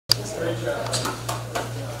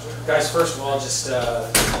Guys, first of all, just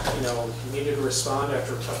you needed to respond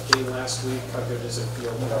after a tough game last week. How good does it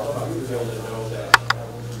feel? How do you feel to know that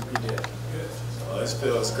you did? It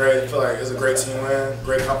feels great. I feel like it's a great team win.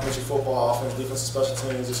 Great complementary football, offense, defense, and special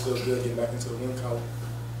teams. It just feels good getting back into the win column.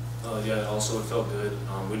 Yeah, also it felt good.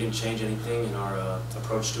 We didn't change anything in our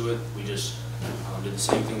approach to it. We just did the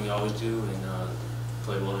same thing we always do and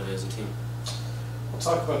played well today as a team. We'll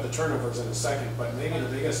talk about the turnovers in a second, but maybe the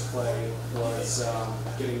biggest play was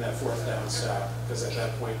getting that fourth down stop, because at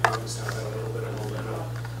that point Youngstown had a little bit of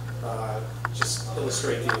momentum. Just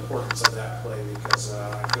illustrate the importance of that play, because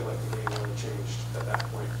I feel like the game really changed at that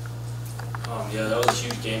point. Yeah, that was a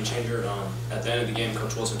huge game changer. At the end of the game,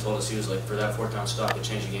 Coach Wilson told us, he was like, for that fourth down stop, it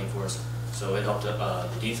changed the game for us. So it helped the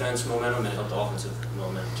defense momentum and it helped the offensive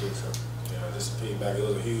momentum too. So. Yeah, just to piggyback, it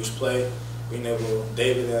was a huge play. We enabled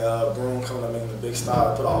David and Broom coming up making a big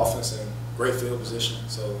stop, put our offense in great field position.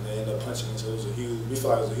 So they ended up punching it. So it was a huge, we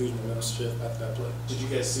felt like it was a huge momentum shift after that play. Did you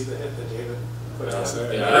guys see the hit that David put out?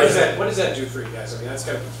 Yeah. What does that do for you guys? I mean, it's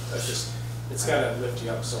got to lift you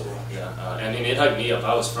up so much. Yeah, I mean, it hyped me up.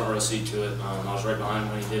 I was front row seat to it. I was right behind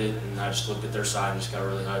when he did it, and I just looked at their side and just got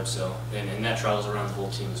really hyped. So, and that travels around the whole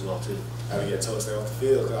team as well too. I had to get told to stay off the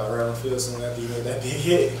field because I ran on the field soon after you made that big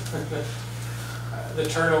hit. The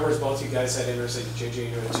turnovers, both you guys had intercepted.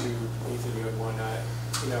 JJ, you had 2, Ethan, you had 1.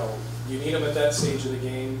 You need them at that stage of the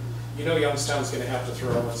game. You know Youngstown's going to have to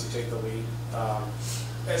throw once you take the lead.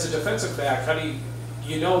 As a defensive back, how do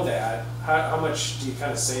you know that? How much do you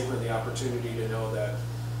kind of savor the opportunity to know that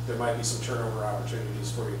there might be some turnover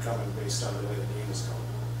opportunities for you coming based on the way the game is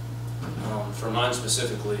going? For mine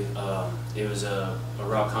specifically, it was a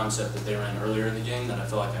route concept that they ran earlier in the game that I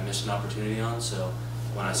felt like I missed an opportunity on. So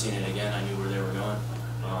when I seen it again, I knew where they were going.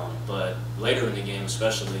 But later in the game,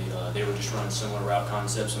 especially, they were just running similar route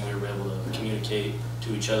concepts, and we were able to communicate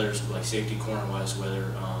to each other, like safety corner-wise,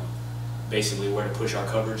 whether basically where to push our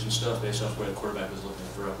coverage and stuff based off where the quarterback was looking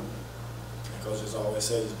to throw. Coaches always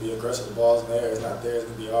say, just be aggressive. The ball's in the air, it's not there, it's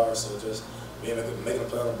going to be ours. So just making a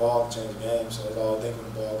play on the ball can change the game. So it's all thinking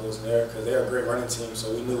the ball goes in there, because they're a great running team.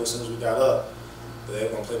 So we knew as soon as we got up that they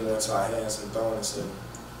were going to play more into our hands and throwing. So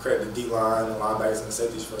credit the D-line, the linebackers, and the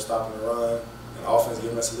safeties for stopping the run. And the offense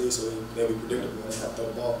giving us a lead, so they'll be predictable when they have to throw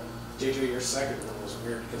the ball. JJ, your second one was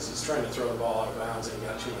weird because he's trying to throw the ball out of bounds and he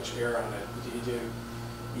got too much air on it.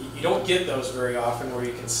 You don't get those very often where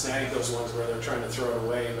you can snag those ones where they're trying to throw it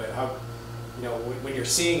away, but how, when you're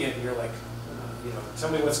seeing it and you're like, tell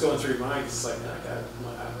me what's going through your mind, because it's like,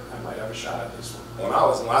 I might have a shot at this one. When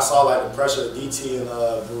I saw like the pressure of DT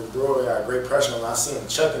and Brewer got great pressure, and I see him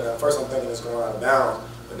chucking it, at first I'm thinking it's going out of bounds,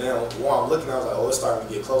 but then while I'm looking, I was like, oh, it's starting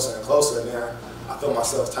to get closer and closer, and then I feel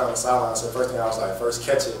myself tight on the sideline, so the first thing I was like, first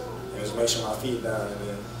catch it, and just make sure my feet down, and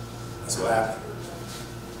then that's what happened.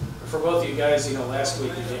 For both of you guys, last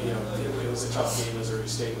week, it was a tough game. Missouri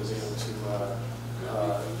State was able to,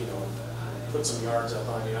 put some yards up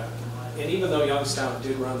on you. And even though Youngstown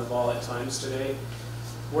did run the ball at times today,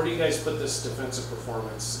 where do you guys put this defensive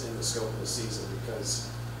performance in the scope of the season? Because,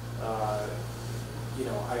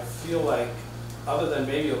 I feel like, other than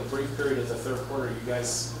maybe a brief period at the third quarter, you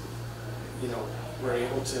guys, were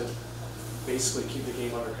able to basically keep the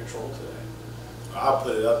game under control today. I'll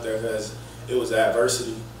put it up there because it was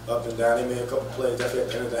adversity up and down. They made a couple plays. Definitely at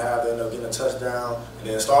the end of the half, they ended up getting a touchdown. And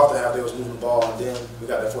then start the half, they was moving the ball. And then we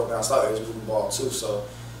got that fourth down stop, they was moving the ball too. So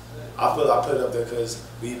I put it up there because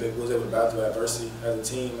we was able to battle through adversity as a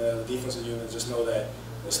team, as a defensive unit. Just know that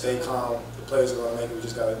we stay calm. The players are going to make it. We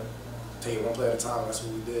just got to take it one play at a time. That's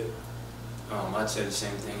what we did. I'd say the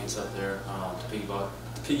same thing. It's up there.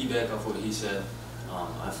 To piggyback off what he said,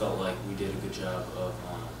 I felt like we did a good job of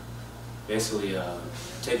basically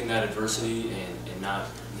taking that adversity and not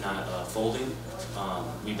folding.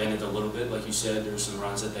 We bended a little bit, like you said. There were some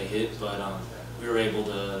runs that they hit, but we were able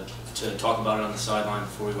to talk about it on the sideline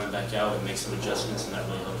before we went back out and make some adjustments, and that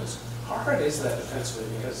really helped us. How hard is that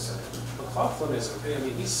defensively? Because McLaughlin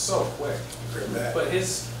he's so quick.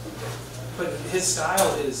 But his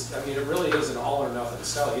style is, it really is an all or nothing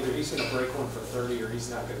style. Either he's going to break one for 30 or he's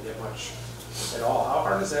not going to get much at all. How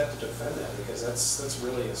hard is that to defend that? Because that's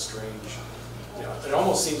really a strange, it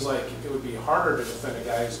almost seems like it would be harder to defend a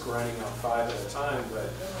guy who's grinding out 5 at a time, but,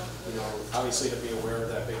 obviously to be aware of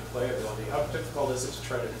that big playability. How difficult is it to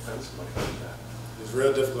try to defend somebody like that? It's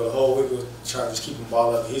real difficult. The whole week we were trying to just keep him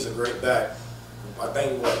ball up. He's a great back. I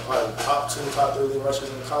think probably top 2, top 3 leading rushers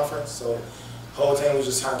in the conference. So the whole team was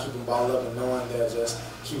just trying to keep him ball up and knowing that just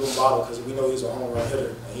keep him bottled, because we know he's a home run hitter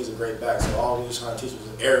and he's a great back. So all we were trying to teach was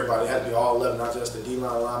everybody. It had to be all 11, not just the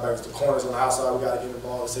D-line linebackers, the corners on the outside. We got to get the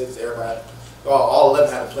ball, the safeties, everybody. All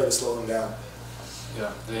 11 had to play to slow him down.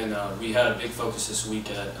 Yeah, and we had a big focus this week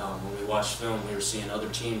at when we watched film. We were seeing other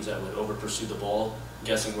teams that would over pursue the ball,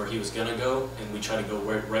 guessing where he was gonna go, and we tried to go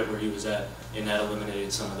right where he was at, and that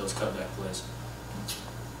eliminated some of those cutback plays.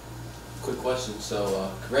 Quick question.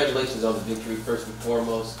 So, congratulations on the victory, first and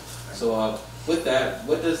foremost. So, with that,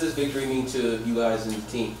 what does this victory mean to you guys and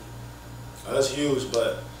the team? That's huge,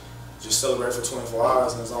 but just celebrate for 24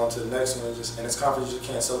 hours and it's on to the next one. And it's conference, you just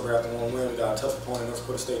can't celebrate after one win. We got a tough opponent, North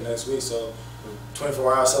Dakota State, next week. So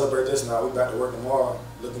 24 hours, celebrate this. Now we back to work tomorrow,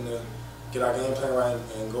 looking to get our game plan right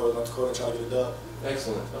and go to North Dakota and try to get it done.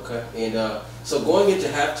 Excellent. Okay. And so going into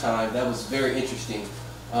halftime, that was very interesting.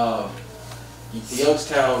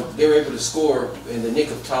 Youngstown, they were able to score in the nick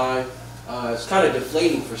of time. It's kind of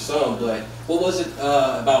deflating for some, but what was it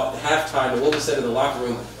about halftime and what was said in the locker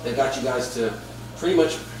room that got you guys to pretty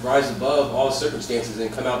much rise above all circumstances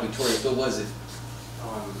and come out victorious? What was it?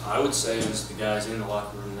 I would say it was the guys in the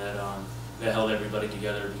locker room that held everybody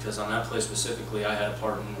together, because on that play specifically, I had a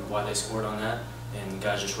part in why they scored on that, and the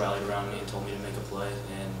guys just rallied around me and told me to make a play,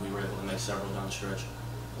 and we were able to make several down the stretch.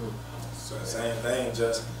 So the same thing,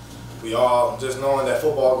 we all just knowing that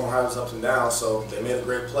football gonna have its ups and downs. So they made a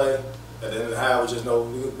great play. At the end of the half, we just know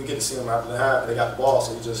we get to see them after the half. They got the ball,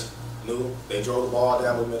 so we just knew they drove the ball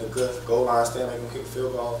down. We made a good goal line stand, make them kick a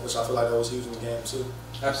field goal, which I feel like that was huge in the game too.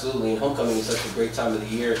 Absolutely, and homecoming is such a great time of the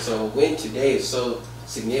year. So win today is so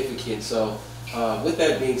significant. So with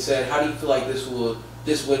that being said, how do you feel like this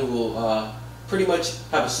win will pretty much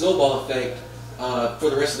have a snowball effect for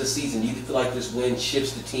the rest of the season? Do you feel like this win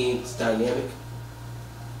shifts the team's dynamic?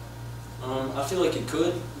 I feel like it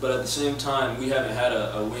could, but at the same time, we haven't had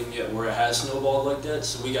a win yet where it has snowballed like that,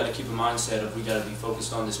 so we got to keep a mindset of we got to be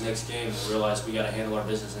focused on this next game and realize we got to handle our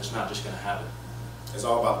business, and it's not just going to happen. It's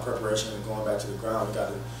all about the preparation and going back to the ground.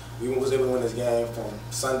 We was able to win this game from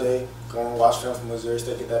Sunday, go and watch film from Missouri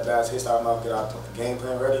State, get that bad taste out of our mouth, get our game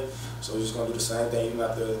plan ready. So we're just going to do the same thing, even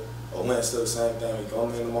after a win, it's still the same thing. We go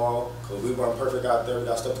in tomorrow, because we weren't perfect out there, we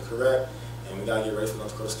got stuff to correct, and we got to get ready for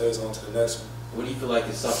North Dakota State, on to the next one. What do you feel like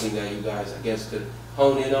is something that you guys, I guess, could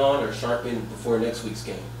hone in on or sharpen before next week's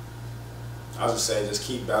game? I would just say just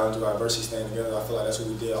keep battling through our adversity, staying together. I feel like that's what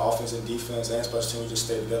we did. Offense and defense and special teams, we just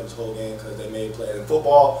stayed together this whole game because they made plays. In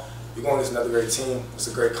football, you're going against another great team. It's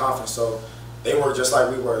a great conference, so they were just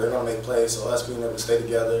like we were. They're going to make plays, so us being able to stay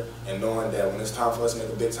together and knowing that when it's time for us to make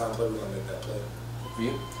a big-time play, we're going to make that play. For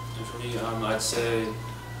you? And for me, I'd say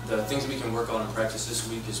the things we can work on in practice this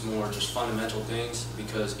week is more just fundamental things,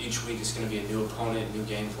 because each week is going to be a new opponent, new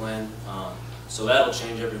game plan. So that'll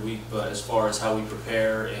change every week, but as far as how we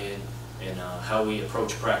prepare and how we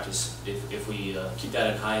approach practice, if we keep that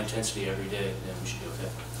at high intensity every day, then we should be okay.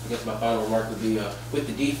 I guess my final remark would be with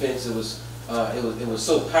the defense, it was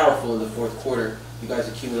so powerful in the fourth quarter. You guys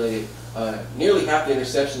accumulated nearly half the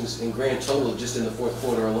interceptions in grand total just in the fourth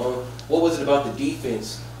quarter alone. What was it about the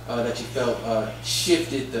defense that you felt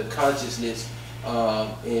shifted the consciousness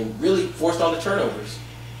and really forced all the turnovers?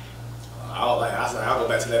 I'll go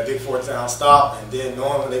back to that big fourth down stop, and then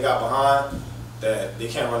knowing when they got behind that they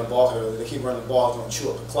can't run the ball, because they keep running the ball, it's going to chew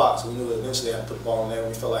up the clock. So we knew that eventually they had to put the ball in there.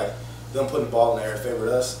 We felt like them putting the ball in there favored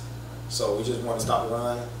us. So we just wanted to stop the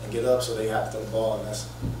run and get up, so they had to throw the ball, and that's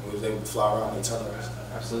when we was able to fly around and turnovers.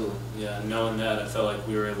 Absolutely. Yeah, knowing that, I felt like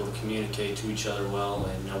we were able to communicate to each other well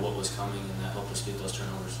and know what was coming, and that helped us get those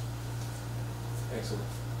turnovers. Excellent.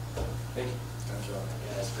 Thank you. Thank you all.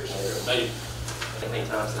 Yeah, that's appreciate it. Thank you. Anthony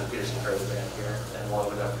Thompson, Peterson Curly back here, and we'll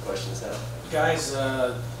open it up for questions now. Guys,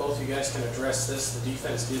 both of you guys can address this. The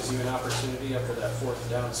defense gives you an opportunity after that fourth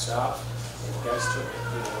down stop. And you guys took it.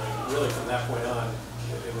 And really from that point on,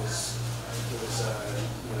 it was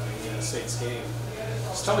Indiana State's game.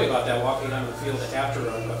 Just tell me about that, walking onto the field after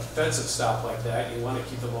a defensive stop like that. You want to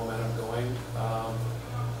keep the momentum going.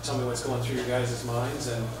 Tell me what's going through your guys' minds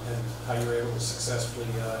and how you were able to successfully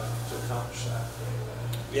to accomplish that.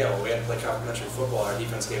 Yeah, well, we had to play complementary football. Our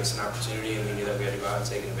defense gave us an opportunity, and we knew that we had to go out and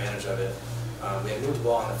take advantage of it. We had moved the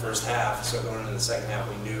ball in the first half, so going into the second half,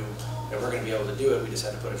 we knew that we're going to be able to do it. We just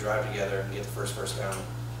had to put a drive together and get the first down.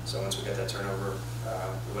 So once we got that turnover,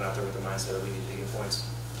 we went out there with the mindset that we needed to get points.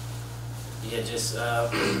 Yeah, just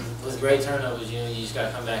with great turnovers, you just got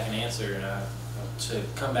to come back and answer, to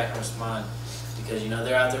come back and respond, because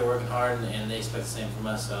they're out there working hard and they expect the same from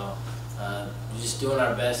us. So we're just doing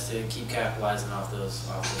our best to keep capitalizing off those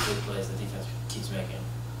big plays the defense keeps making.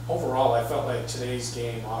 Overall, I felt like today's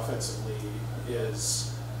game offensively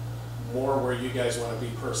is more where you guys want to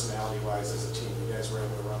be personality-wise as a team. You guys were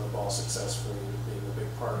able to run the ball successfully, being a big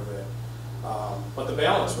part of it. But the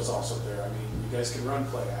balance was also there. I mean, you guys can run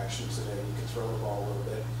play action today. You can throw the ball a little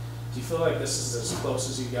bit. Do you feel like this is as close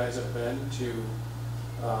as you guys have been to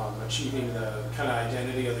achieving the kind of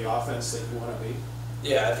identity of the offense that you want to be?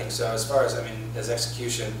 Yeah, I think so. As far as, I mean, as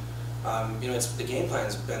execution, you know, the game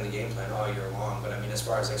plan's been the game plan all year long, but I mean, as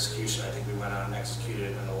far as execution, I think we went out and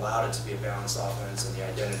executed and allowed it to be a balanced offense and the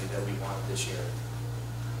identity that we wanted this year.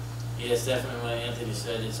 Yeah, it's definitely what Anthony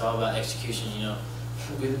said. It's all about execution. You know,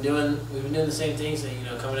 we've been doing the same things, and you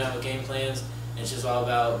know, coming out with game plans. It's just all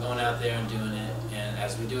about going out there and doing it. And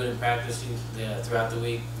as we do it in practice throughout the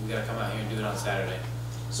week, we got to come out here and do it on Saturday.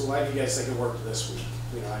 So why do you guys think it worked this week?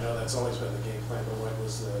 You know, I know that's always been the game plan, but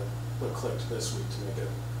what clicked this week to make it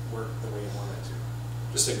work the way you wanted to?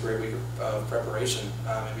 Just a great week of preparation.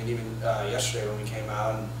 I mean, even yesterday when we came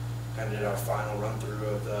out and kind of did our final run through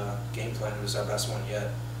of the game plan, it was our best one yet.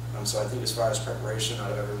 So I think as far as preparation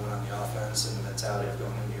out of everyone on the offense and the mentality of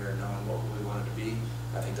going in here and knowing what we wanted to be,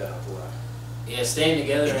 I think that helped a lot. Yeah, staying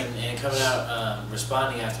together and coming out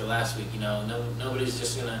responding after last week. You know, nobody's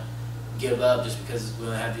just gonna give up just because we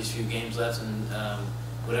only have these few games left, and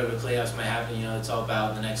whatever the playoffs might happen. You know, it's all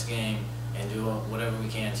about the next game and do whatever we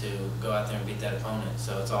can to go out there and beat that opponent.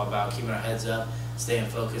 So it's all about keeping our heads up, staying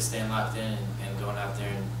focused, staying locked in, and going out there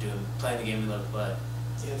and playing the game we love to play.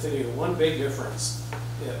 Anthony, one big difference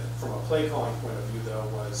from a play calling point of view, though,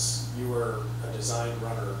 was you were a designed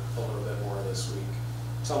runner a little bit more this week.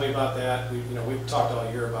 Tell me about that. We've talked all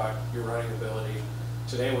year about your running ability.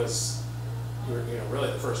 Today was,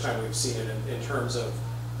 really the first time we've seen it in terms of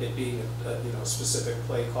it being a specific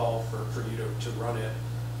play call for you to run it.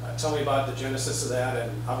 Tell me about the genesis of that,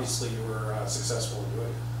 and obviously you were successful in doing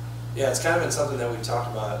it. Yeah, it's kind of been something that we've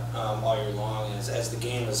talked about all year long. As the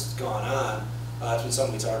game has gone on, it's been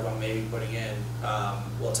something we talked about maybe putting in.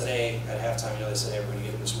 Well, today at halftime, they said, hey, we're going to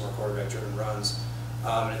get into some more quarterback-driven runs.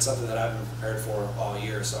 And it's something that I've been prepared for all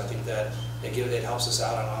year. So I think that it helps us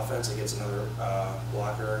out on offense. It gets another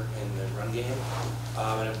blocker in the run game.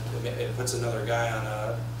 And it puts another guy on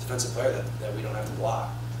a defensive player that we don't have to block.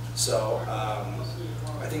 So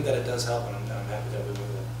I think that it does help, and I'm happy that we moved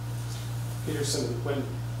it. Peterson, when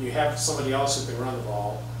you have somebody else who can run the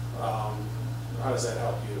ball, how does that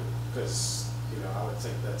help you? Because I would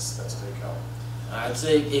think that's a big help. I'd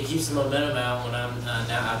say it keeps the momentum out when I'm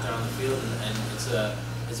now out there on the field, and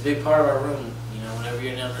it's a big part of our room. Whenever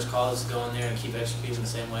your numbers call us to go in there and keep executing the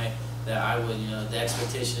same way that I would, the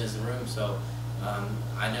expectation is the room. So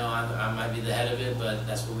I know I might be the head of it, but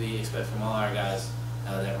that's what we expect from all our guys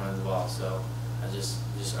that run the ball. So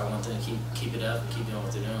I want them to keep it up and keep doing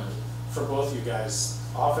what they're doing. For both you guys,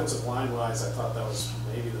 offensive line wise, I thought that was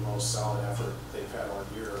maybe the most solid effort they've had all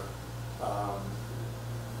year.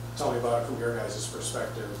 Tell me about it from your guys'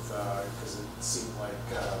 perspective, because it seemed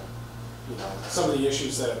like some of the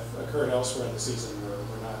issues that have occurred elsewhere in the season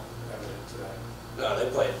were not evident today. No, they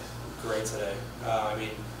played great today. I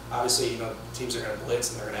mean, obviously, teams are going to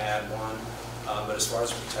blitz and they're going to add one. But as far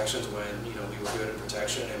as protections, when we were good in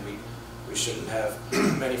protection and we shouldn't have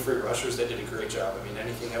many free rushers, they did a great job. I mean,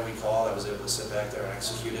 anything that we called, I was able to sit back there and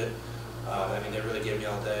execute it. I mean, they really gave me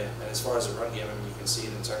all day. And as far as the run game, I mean, you can see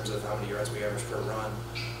it in terms of how many yards we average per run.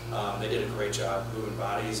 They did a great job moving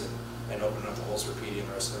bodies and opening up the holes for Petey and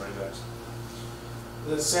the rest of the running backs.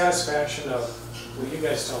 The satisfaction of, well, you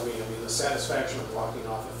guys tell me, I mean, the satisfaction of walking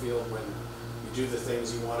off the field when you do the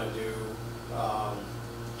things you want to do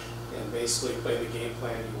and basically play the game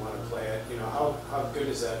plan you want to play it, how good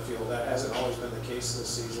does that feel? That hasn't always been the case this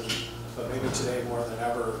season, but maybe today more than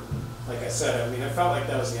ever. Like I said, I mean, I felt like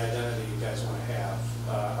that was the identity you guys want to have.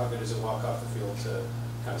 How good is it walk off the field to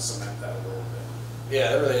kind of cement that a little bit?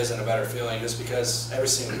 Yeah, there really isn't a better feeling, just because every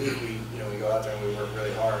single week we go out there and we work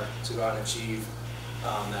really hard to go out and achieve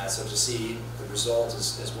that. So to see the result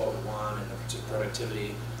is what we want, and the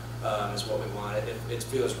productivity is what we want. It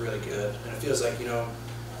feels really good, and it feels like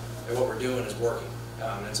what we're doing is working.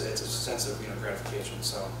 It's a sense of gratification.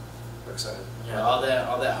 So we're excited. Yeah, all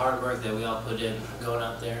that hard work that we all put in going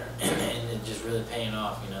out there and it just really paying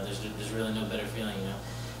off. There's really no better feeling.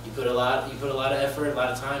 You put a lot of effort, a lot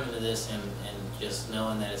of time into this, and just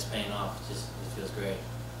knowing that it's paying off, it feels great.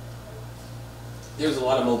 There's a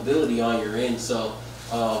lot of mobility on your end, so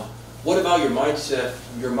what about your mindset?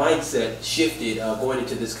 Your mindset shifted going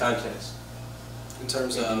into this contest In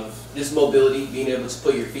terms of this mobility, being able to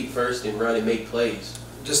put your feet first and run and make plays.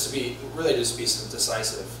 just to be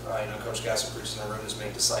decisive. Coach Gasser preaches in the room is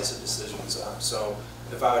make decisive decisions. So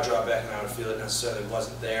if I would drop back and I would feel it necessarily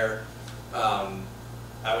wasn't there,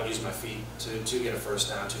 I would use my feet to get a first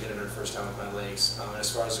down, to get another first down with my legs. And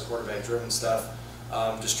as far as the quarterback-driven stuff,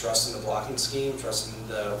 just trusting the blocking scheme, trusting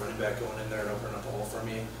the running back going in there and opening up a hole for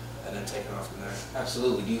me. and then taking off from there.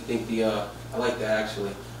 Absolutely. Do you think I like that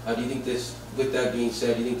actually. Do you think this, with that being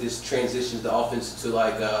said, do you think this transitions the offense to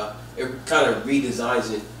like, it kind of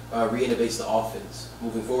redesigns it, re-innovates the offense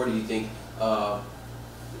moving forward? Do you think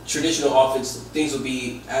traditional offense, things will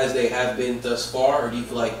be as they have been thus far, or do you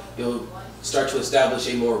feel like you'll start to establish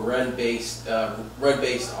a more run-based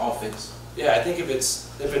offense? Yeah, I think if it's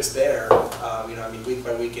there, you know, I mean, week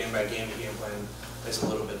by week, game by game, the game plan is a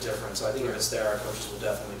little bit different. So I think if it's there, our coaches will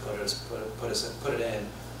definitely put it in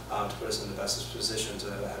to put us in the best position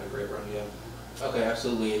to have a great run game. Okay,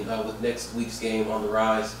 absolutely. And with next week's game on the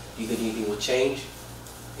rise, do you think anything will change?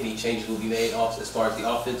 Any changes will be made as far as the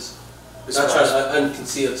offense? Not trying to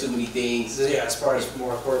unconceal too many things. Yeah, as far as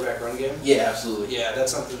more quarterback run game? Yeah, absolutely. Yeah,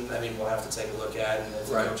 that's something, I mean, we'll have to take a look at, and if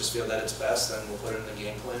the Right. coaches feel that it's best, then we'll put it in the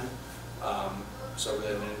game plan. So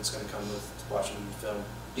really, I mean, it's going to come with watching film.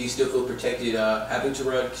 Do you still feel protected having to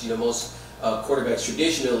run? Because, you know, most quarterbacks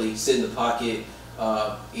traditionally sit in the pocket,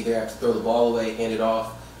 either have to throw the ball away, hand it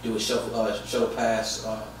off, do a shuttle pass.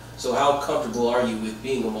 So how comfortable are you with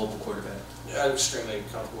being a mobile quarterback? Yeah, I'm extremely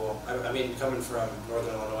comfortable. I mean, coming from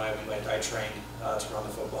Northern Illinois, I mean, I trained to run the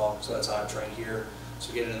football, so that's how I've trained here.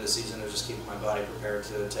 So getting into the season, is just keeping my body prepared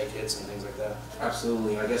to take hits and things like that.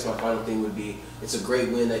 Absolutely. I guess my final thing would be, it's a great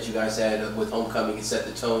win that you guys had with homecoming. It set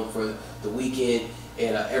the tone for the weekend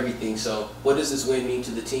and everything. So what does this win mean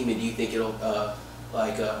to the team, and do you think it'll have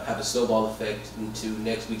a snowball effect into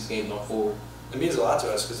next week's game going forward? It means a lot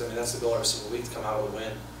to us because, I mean, that's the goal every single week, to come out with a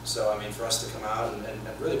win. So, I mean, for us to come out and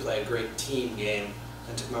really play a great team game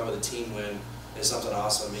and to come out with a team win is something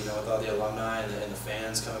awesome. You know, with all the alumni and the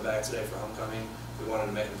fans coming back today for homecoming, we wanted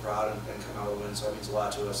to make them proud and come out with a win, so it means a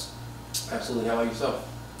lot to us. Absolutely. How about yourself?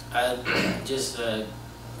 Just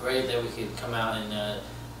great that we could come out and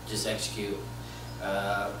just execute.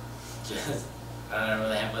 I don't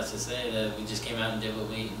really have much to say. That we just came out and did what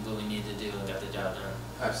we needed to do and got the job done.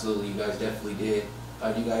 Absolutely, you guys definitely did.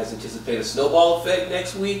 Do you guys anticipate a snowball effect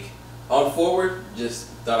next week on forward? Just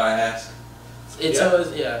thought I'd ask. It's always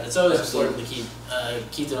Absolutely. important to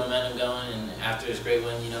keep the momentum going, and after this great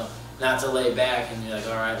win, you know, not to lay back and be like,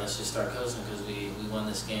 all right, let's just start coasting because we won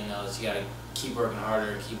this game. No, you got to keep working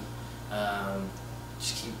harder, keep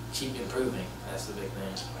improving. That's the big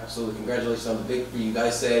thing. Absolutely, congratulations on the victory. You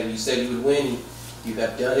guys said you would win, and you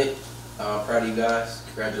have done it. I'm proud of you guys.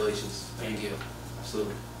 Congratulations. Thank you.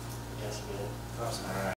 Absolutely. Yes, we did. Awesome. All right.